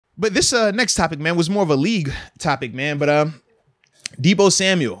But this next topic, man, was more of a league topic, man. But Deebo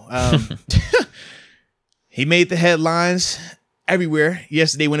Samuel, he made the headlines everywhere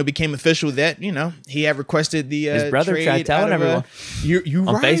yesterday when it became official that, he had requested the his brother trade tried telling everyone. You're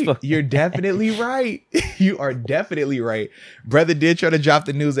on right. Facebook. You're definitely right. You are definitely right. Brother did try to drop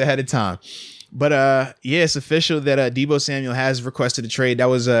the news ahead of time. But yeah, it's official that Deebo Samuel has requested a trade. That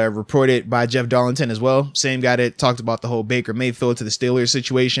was reported by Jeff Darlington as well. Same guy that talked about the whole Baker Mayfield to the Steelers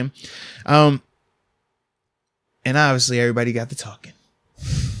situation. And obviously everybody got to talking.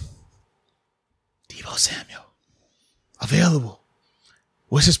 Deebo Samuel, available.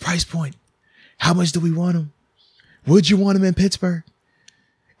 What's his price point? How much do we want him? Would you want him in Pittsburgh?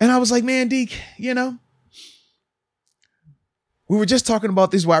 And I was like, man, Deke, we were just talking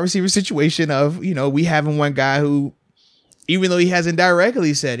about this wide receiver situation of, we having one guy who, even though he hasn't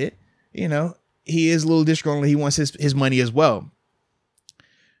directly said it, he is a little disgruntled. He wants his money as well.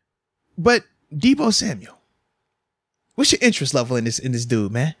 But Deebo Samuel, what's your interest level in this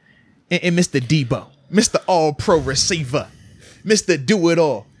dude, man? And Mr. Deebo, Mr. All-Pro receiver, Mr.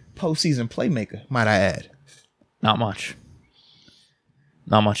 Do-It-All, postseason playmaker, might I add. Not much.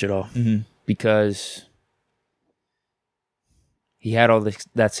 Not much at all. Mm-hmm. Because he had all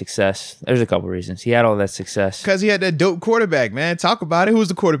that success. There's a couple reasons. He had all that success. Because he had that dope quarterback, man. Talk about it. Who was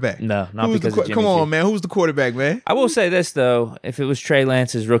the quarterback? No, not because of Jimmy Come on, G. man. Who was the quarterback, man? I will say this, though. If it was Trey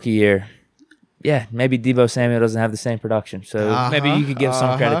Lance's rookie year, yeah, maybe Deebo Samuel doesn't have the same production. So maybe you could give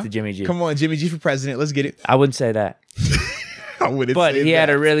some credit to Jimmy G. Come on, Jimmy G for president. Let's get it. I wouldn't say that. I wouldn't But say he that. had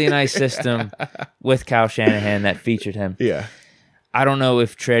a really nice system with Kyle Shanahan that featured him. Yeah. I don't know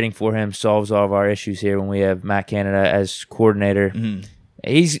if trading for him solves all of our issues here when we have Matt Canada as coordinator. Mm-hmm.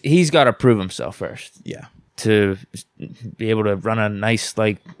 He's got to prove himself first. Yeah. To be able to run a nice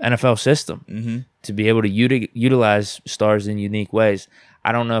NFL system, Mm-hmm. to be able to utilize stars in unique ways.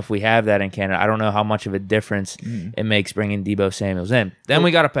 I don't know if we have that in Canada. I don't know how much of a difference it makes bringing Deebo Samuels in. Then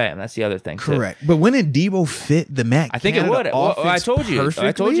we got to pay him. That's the other thing. Correct. Too. But wouldn't Deebo fit the Matt? I think it would. Well, I told you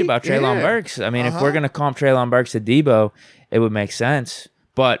about Treylon Burks. I mean, if we're going to comp Treylon Burks to Deebo, it would make sense.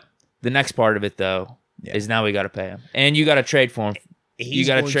 But the next part of it, though, is now we got to pay him. And you got to trade for him. You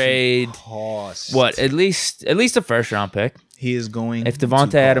got to trade, what, at least a first-round pick. He is going. If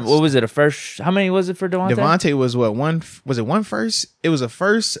Devontae Adams, what was it? A first? How many was it for Devontae? Devontae was what, one? Was it one first? It was a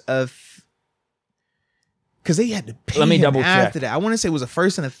first of, because they had to pay Let me him double after check. that. I want to say it was a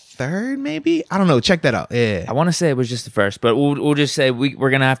first and a third, maybe. I don't know. Check that out. Yeah, I want to say it was just the first, but we'll just say we're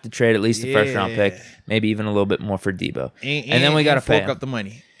gonna have to trade at least the first round pick, maybe even a little bit more for Deebo, and then we got to pay fork up the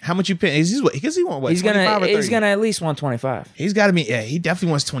money. How much you pay? Because he want what? He's gonna at least want 25. He's got to be. Yeah, he definitely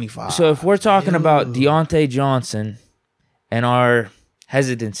wants 25. So if we're talking about Deontay Johnson and our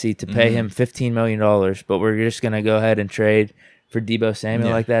hesitancy to pay him $15 million, but we're just going to go ahead and trade for Deebo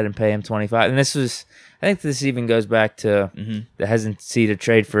Samuel like that and pay him 25. And I think this even goes back to the hesitancy to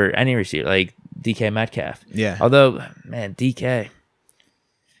trade for any receiver, like DK Metcalf. Yeah. Although, man, DK,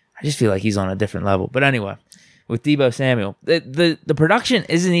 I just feel like he's on a different level. But anyway, with Deebo Samuel, the production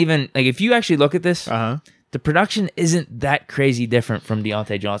isn't even, if you actually look at this, the production isn't that crazy different from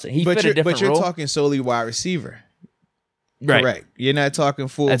Deontay Johnson. He fit a different role. But you're talking solely wide receiver. Right. Correct. You're not talking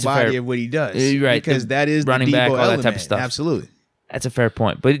full body of what he does. Right. Because that is running the Deebo back, all element. that type of stuff. Absolutely. That's a fair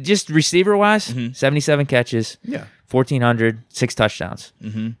point. But just receiver-wise, 77 catches, 1,400, 6 touchdowns.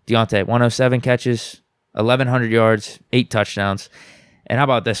 Deontay, 107 catches, 1,100 yards, 8 touchdowns. And how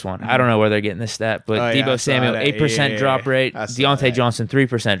about this one? I don't know where they're getting this stat, but Deebo Samuel, 8% drop rate. Deontay Johnson,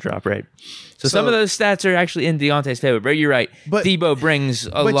 3% drop rate. So some of those stats are actually in Deontay's favor. But you're right. But Deebo brings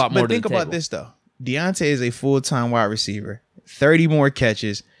a lot more to the table. But think about this, though. Deontay is a full-time wide receiver, 30 more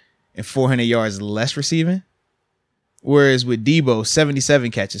catches, and 400 yards less receiving. Whereas with Deebo,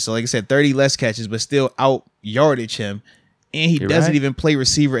 77 catches. So like I said, 30 less catches, but still out yardage him. And he doesn't even play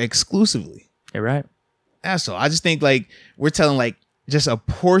receiver exclusively. You're right. That's all. I just think we're telling just a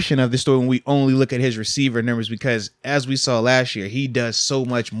portion of the story when we only look at his receiver numbers, because as we saw last year, he does so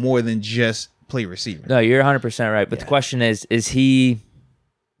much more than just play receiver. No, you're 100% right. But the question is he...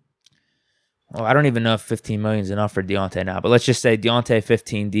 Well, I don't even know if 15 million is enough for Deontay now, but let's just say Deontay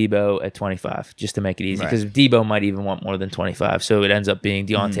 15, Deebo at 25, just to make it easy, because Deebo might even want more than 25, so it ends up being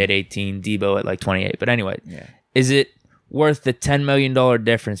Deontay at 18, Deebo at 28. But anyway, is it worth the $10 million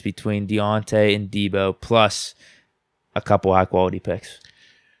difference between Deontay and Deebo plus a couple high-quality picks?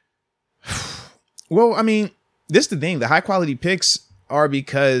 Well, I mean, this is the thing. The high-quality picks are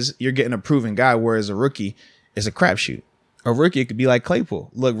because you're getting a proven guy, whereas a rookie is a crapshoot. a rookie, it could be like Claypool.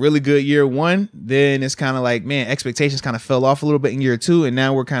 Look, really good year one. Then it's kind of like, man, expectations kind of fell off a little bit in year two. And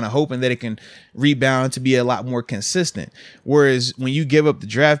now we're kind of hoping that it can rebound to be a lot more consistent. Whereas when you give up the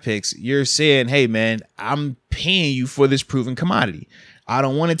draft picks, you're saying, hey, man, I'm paying you for this proven commodity. I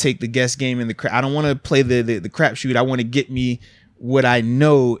don't want to take the guess game in the I don't want to play the crapshoot. I want to get me what I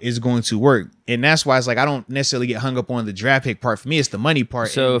know is going to work. And that's why it's like I don't necessarily get hung up on the draft pick part. For me, it's the money part.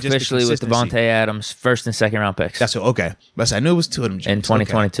 So officially with Devontae Adams, first and second round picks. That's what, okay. But I knew it was two of them. James. In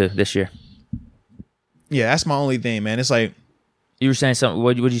 2022, this year. Yeah, that's my only thing, man. It's like you were saying something.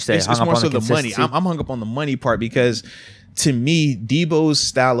 What would you say? It's more so the money. I'm hung up on the money part because to me, Deebo's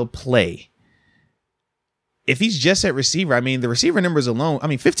style of play, if he's just at receiver, I mean, the receiver numbers alone, I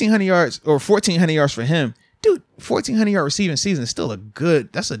mean, 1,500 yards or 1,400 yards for him. Dude, 1,400 yard receiving season is still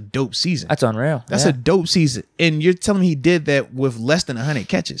that's a dope season. That's unreal. That's a dope season. And you're telling me he did that with less than 100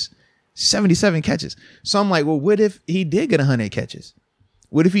 catches, 77 catches. So I'm like, well, what if he did get 100 catches?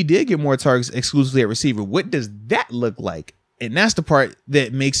 What if he did get more targets exclusively at receiver? What does that look like? And that's the part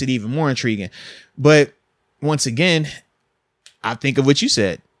that makes it even more intriguing. But once again, I think of what you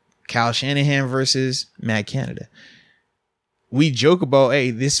said, Kyle Shanahan versus Matt Canada. We joke about,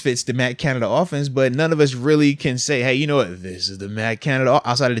 hey, this fits the Matt Canada offense, but none of us really can say, hey, you know what, this is the Matt Canada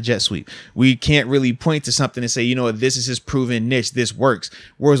outside of the jet sweep. We can't really point to something and say, you know what, this is his proven niche. This works.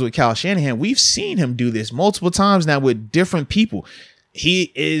 Whereas with Kyle Shanahan, we've seen him do this multiple times now with different people.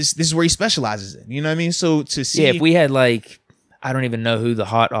 This is where he specializes in. You know what I mean? So to see. Yeah, if we had I don't even know who the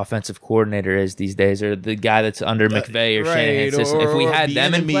hot offensive coordinator is these days, or the guy that's under McVay or Shanahan's system. If we had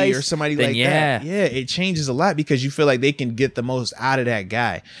them in place, or somebody like that, yeah, it changes a lot because you feel like they can get the most out of that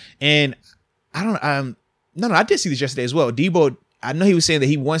guy. And I did see this yesterday as well. Deebo, I know he was saying that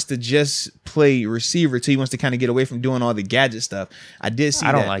he wants to just play receiver too. He wants to kind of get away from doing all the gadget stuff. I did see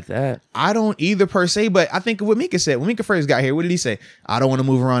that. I don't like that. I don't either per se, but I think of what Mika said. When Mika first got here, what did he say? I don't want to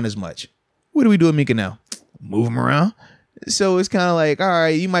move around as much. What do we do with Mika now? Move him around? So it's kind of like, all right,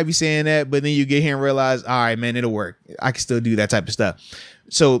 you might be saying that, but then you get here and realize, all right, man, it'll work. I can still do that type of stuff.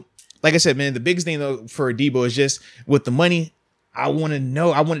 So, like I said, man, the biggest thing though for Deebo is just with the money. I want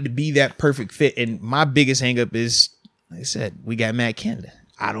it to be that perfect fit. And my biggest hangup is, like I said, we got Matt Canada.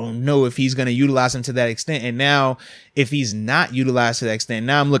 I don't know if he's going to utilize him to that extent. And now, if he's not utilized to that extent,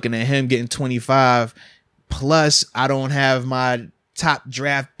 now I'm looking at him getting 25 plus. I don't have my top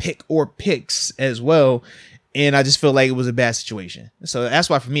draft pick or picks as well. And I just feel like it was a bad situation. So that's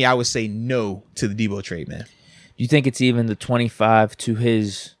why for me, I would say no to the Deebo trade, man. Do you think it's even the 25 to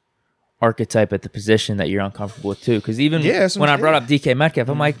his archetype at the position that you're uncomfortable with too? Because even when I brought up DK Metcalf,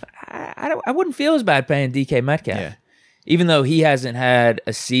 I'm like, I wouldn't feel as bad paying DK Metcalf. Yeah. Even though he hasn't had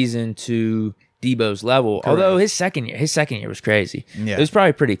a season to Deebo's level. Correct. Although his second year was crazy. Yeah. It was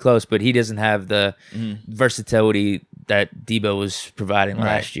probably pretty close, but he doesn't have the versatility that Deebo was providing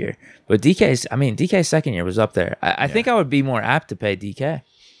last year. But DK's second year was up there. I think I would be more apt to pay DK.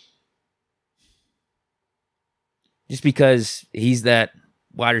 Just because he's that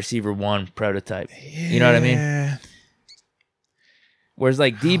wide receiver one prototype. Yeah. You know what I mean? Whereas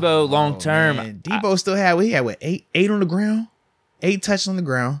Deebo long term. Deebo still had eight on the ground? 8 touches on the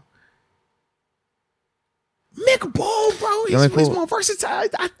ground. Make a ball, bro. He's more versatile.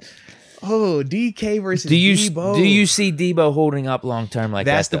 DK versus Deebo. Do you see Deebo holding up long term like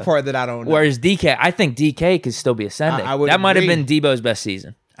that? That's the part that I don't know. Whereas DK, I think DK could still be ascending. That might have been Deebo's best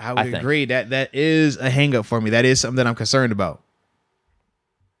season. I would agree. That is a hang up for me. That is something that I'm concerned about.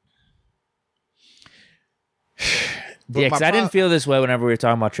 Yeah, because I didn't feel this way whenever we were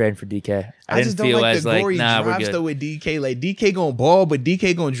talking about trading for DK. I just don't like the gory drops we're good. Though with DK. Like DK gonna ball, but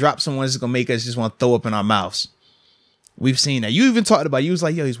DK gonna drop someone that's gonna make us just want to throw up in our mouths. We've seen that. You even talked about. You was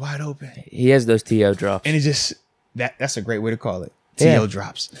like, "Yo, he's wide open." He has those TO drops, and it just that's a great way to call it. TO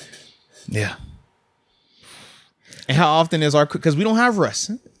drops. Yeah. And how often is because we don't have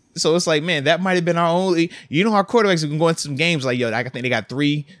Russ, so it's like, man, that might have been our only. You know, our quarterbacks can go into some games like, yo, I think they got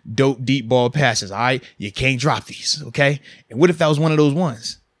 3 dope deep ball passes. All right, you can't drop these, okay? And what if that was one of those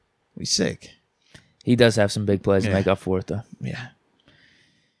ones? We sick. He does have some big plays to make up for it, though. Yeah.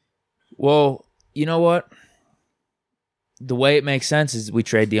 Well, you know what? The way it makes sense is we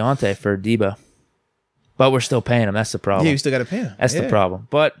trade Deontay for Deebo. But we're still paying him. That's the problem. Yeah, you still got to pay him. That's the problem.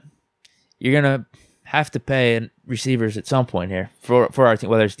 But you're going to have to pay receivers at some point here for our team,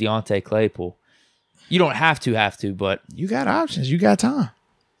 whether it's Deontay, Claypool. You don't have to, but... You got options. You got time.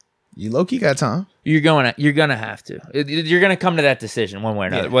 You low-key got time. You're gonna have to. You're gonna come to that decision one way or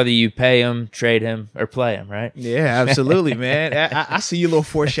another, whether you pay him, trade him, or play him, right? Yeah, absolutely, man. I see you a little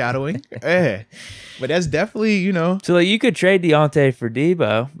foreshadowing. Yeah, but that's definitely, you know. So you could trade Deontay for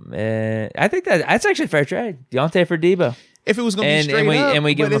Deebo. I think that's actually a fair trade. Deontay for Deebo. If it was gonna be straight up, and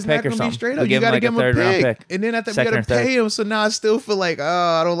we give but him a it's not pick or gonna be something. straight We up. You give him gotta like a give him a third round pick, pick. and then after we Second gotta or third. pay him. So now I still feel like,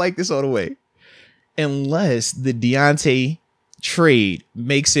 I don't like this all the way. Unless the Deontay trade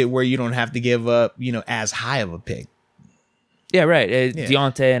makes it where you don't have to give up, as high of a pick. Yeah, right.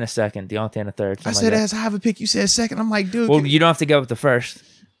 Deontay in a second, Deontay in a third. I said as high of a pick. You said second. I'm like, dude. Well, you don't have to go with the first.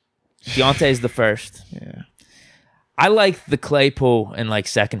 Deontay's the first. Yeah. I like the Claypool in like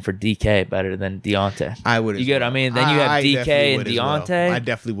second for DK better than Deontay. I would. You get? Well. I mean, then you have DK and Deontay. Well. I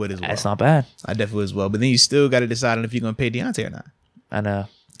definitely would as well. That's not bad. I definitely would as well. But then you still got to decide on if you're gonna pay Deontay or not. I know.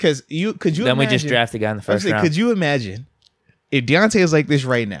 Because could you? Then we just draft a guy in the first round. Could you imagine if Deontay is like this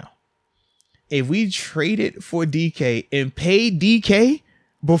right now? If we traded for DK and paid DK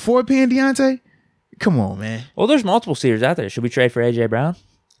before paying Deontay, come on, man. Well, there's multiple receivers out there. Should we trade for AJ Brown?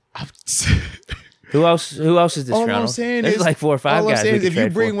 Who else is this round? I'm saying there's like 4 or 5 guys. If you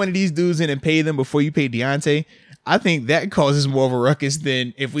bring one of these dudes in and pay them before you pay Deontay, I think that causes more of a ruckus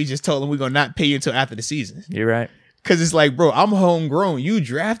than if we just told them we're gonna not pay you until after the season. You're right. Because it's like, bro, I'm homegrown. You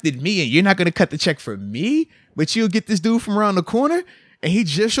drafted me, and you're not gonna cut the check for me, but you'll get this dude from around the corner, and he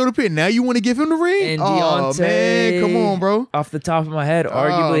just showed up here. Now you want to give him the ring? And Deontay, man, come on, bro. Off the top of my head,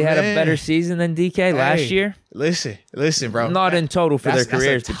 arguably had a better season than DK last year. Listen, bro. Not in total for their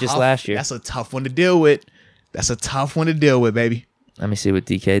careers, but just last year. That's a tough one to deal with. Baby. Let me see what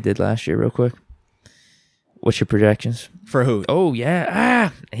DK did last year real quick. What's your projections? For who? Oh,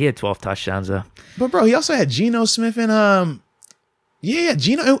 yeah. He had 12 touchdowns, though. But, bro, he also had Geno Smith and,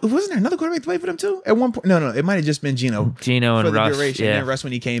 Geno. Wasn't there another quarterback to play for them, too? At one point. No, it might have just been Geno. Geno and Russ. Duration, and then Russ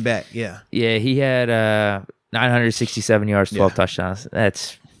when he came back. Yeah. Yeah, he had 967 yards, 12 touchdowns.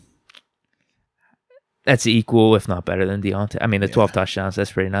 That's equal, if not better, than Deontay. I mean, the 12 touchdowns,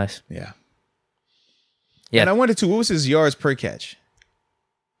 that's pretty nice. Yeah. Yeah. And I wondered, too, what was his yards per catch?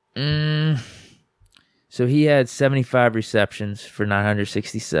 So he had 75 receptions for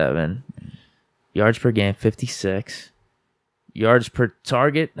 967. Yards per game, 56. Yards per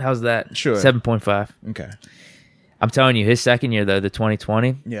target, how's that? Sure. 7.5. Okay. I'm telling you, his second year, though, the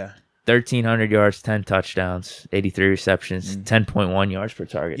 2020. Yeah. 1,300 yards, 10 touchdowns, 83 receptions, 10.1 yards per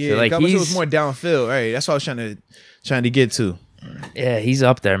target. Yeah, so like it was more downfield. Right. That's what I was trying to get to. Yeah, he's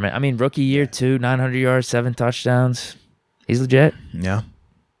up there, man. I mean, rookie year, 900 yards, 7 touchdowns. He's legit. Yeah.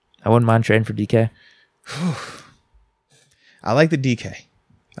 I wouldn't mind trading for DK. I like the DK.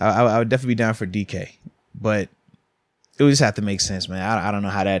 I would definitely be down for DK, but it would just have to make sense, man. I don't know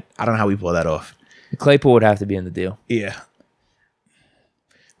how we pull that off. Claypool would have to be in the deal. Yeah.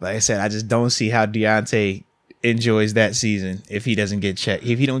 Like I said, I just don't see how Deontay enjoys that season if he doesn't get checked.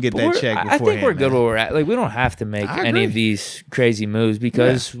 If he don't get that check beforehand. I think we're good where we're at. Like, we don't have to make any of these crazy moves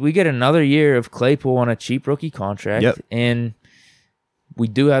because we get another year of Claypool on a cheap rookie contract, and we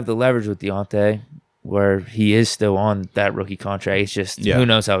do have the leverage with Deontay where he is still on that rookie contract. It's just who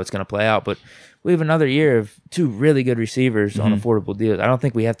knows how it's going to play out. But we have another year of 2 really good receivers on affordable deals. I don't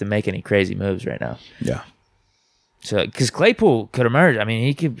think we have to make any crazy moves right now. Yeah. So, because Claypool could emerge. I mean,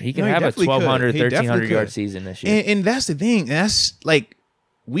 he could have a 1,200, 1,300 yard season this year. And that's the thing. That's like,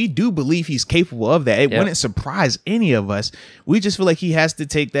 we do believe he's capable of that. It wouldn't surprise any of us. We just feel like he has to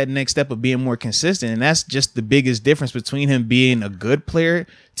take that next step of being more consistent. And that's just the biggest difference between him being a good player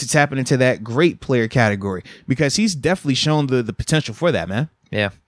to tapping into that great player category, because he's definitely shown the potential for that, man. Yeah.